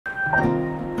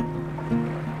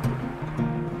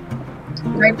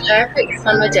My perfect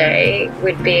summer day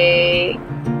would be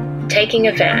taking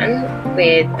a van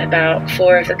with about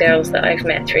four of the girls that I've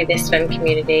met through this swim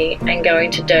community and going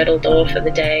to Door for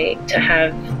the day to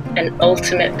have an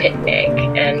ultimate picnic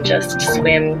and just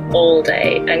swim all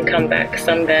day and come back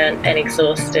sunburnt and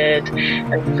exhausted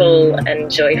and full and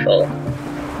joyful.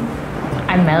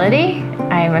 I'm Melody.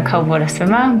 I'm a cold water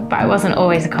swimmer, but I wasn't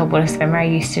always a cold water swimmer. I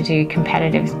used to do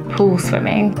competitive pool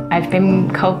swimming. I've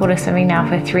been cold water swimming now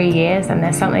for 3 years, and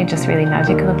there's something just really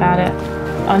magical about it.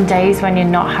 On days when you're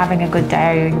not having a good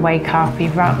day, or you wake up,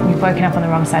 you've woken up on the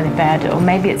wrong side of bed, or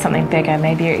maybe it's something bigger,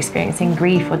 maybe you're experiencing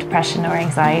grief or depression or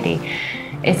anxiety,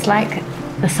 it's like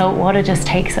the salt water just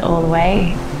takes it all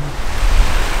away.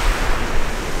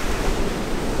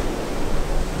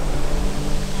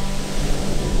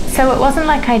 So it wasn't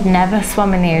like I'd never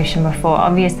swum in the ocean before.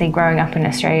 Obviously, growing up in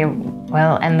Australia,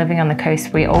 well, and living on the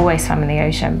coast, we always swam in the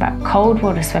ocean, but cold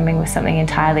water swimming was something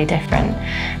entirely different.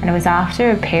 And it was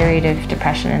after a period of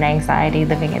depression and anxiety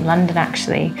living in London,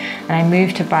 actually, and I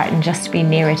moved to Brighton just to be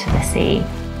nearer to the sea.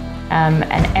 And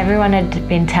everyone had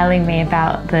been telling me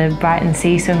about the Brighton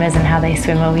sea swimmers and how they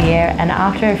swim all year. And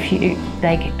after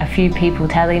a few people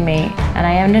telling me, and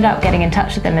I ended up getting in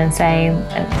touch with them and saying,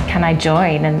 can I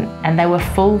join? And they were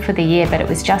full for the year, but it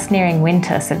was just nearing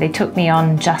winter. So they took me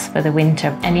on just for the winter.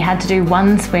 And you had to do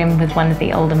one swim with one of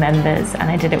the older members. And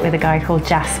I did it with a guy called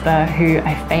Jasper, who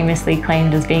I famously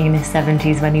claimed as being in his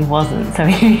 70s when he wasn't. So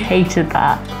he hated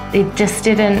that. It just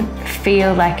didn't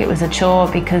feel like it was a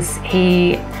chore because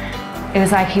it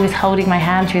was like he was holding my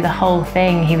hand through the whole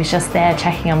thing. He was just there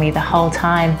checking on me the whole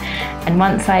time. And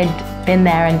once I'd been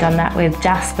there and done that with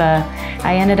Jasper,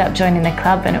 I ended up joining the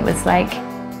club, and it was like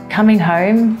coming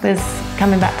home, was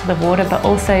coming back to the water, but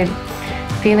also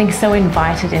feeling so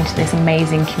invited into this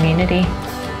amazing community.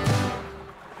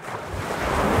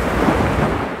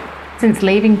 Since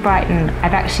leaving Brighton,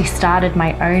 I've actually started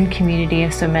my own community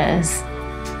of swimmers.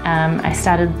 I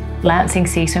started Lancing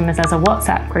Sea Swimmers as a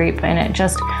WhatsApp group, and it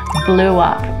just blew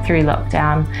up through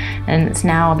lockdown, and it's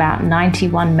now about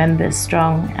 91 members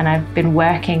strong. And I've been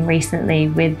working recently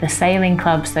with the sailing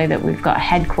club so that we've got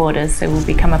headquarters, so we'll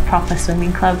become a proper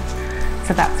swimming club.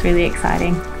 So that's really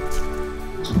exciting.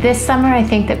 This summer, I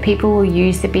think that people will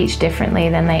use the beach differently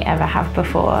than they ever have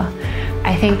before.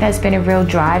 I think there's been a real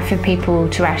drive for people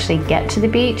to actually get to the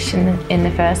beach in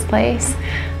the first place.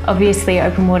 Obviously,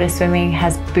 open water swimming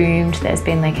has boomed. There's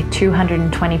been like a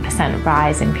 220%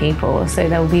 rise in people. So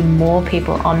there'll be more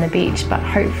people on the beach, but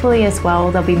hopefully as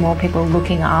well, there'll be more people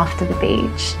looking after the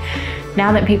beach.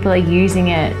 Now that people are using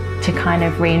it to kind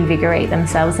of reinvigorate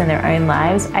themselves in their own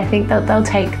lives, I think that they'll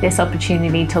take this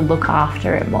opportunity to look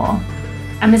after it more.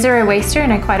 I'm a zero waster,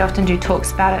 and I quite often do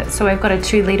talks about it. So I've got a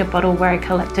 2-litre bottle where I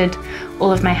collected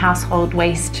all of my household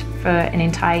waste for an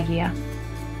entire year.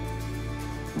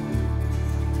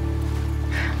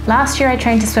 Last year I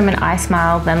trained to swim an ice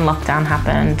mile, then lockdown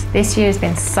happened. This year has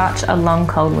been such a long,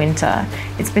 cold winter.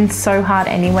 It's been so hard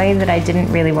anyway that I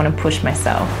didn't really want to push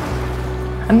myself.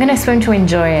 I'm going to swim to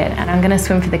enjoy it, and I'm going to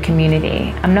swim for the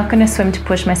community. I'm not going to swim to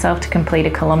push myself to complete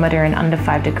a kilometre in under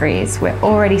 5 degrees. We're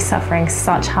already suffering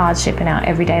such hardship in our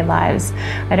everyday lives.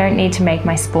 I don't need to make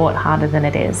my sport harder than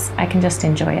it is. I can just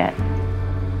enjoy it.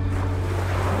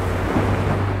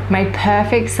 My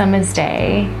perfect summer's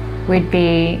day would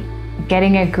be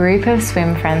getting a group of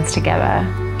swim friends together,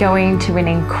 going to an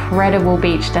incredible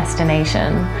beach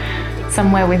destination,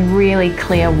 somewhere with really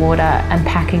clear water, and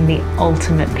packing the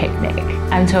ultimate picnic.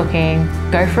 I'm talking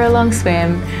go for a long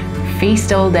swim,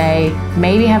 feast all day,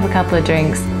 maybe have a couple of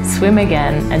drinks, swim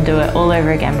again, and do it all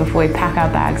over again before we pack our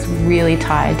bags really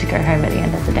tired to go home at the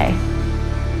end of the day.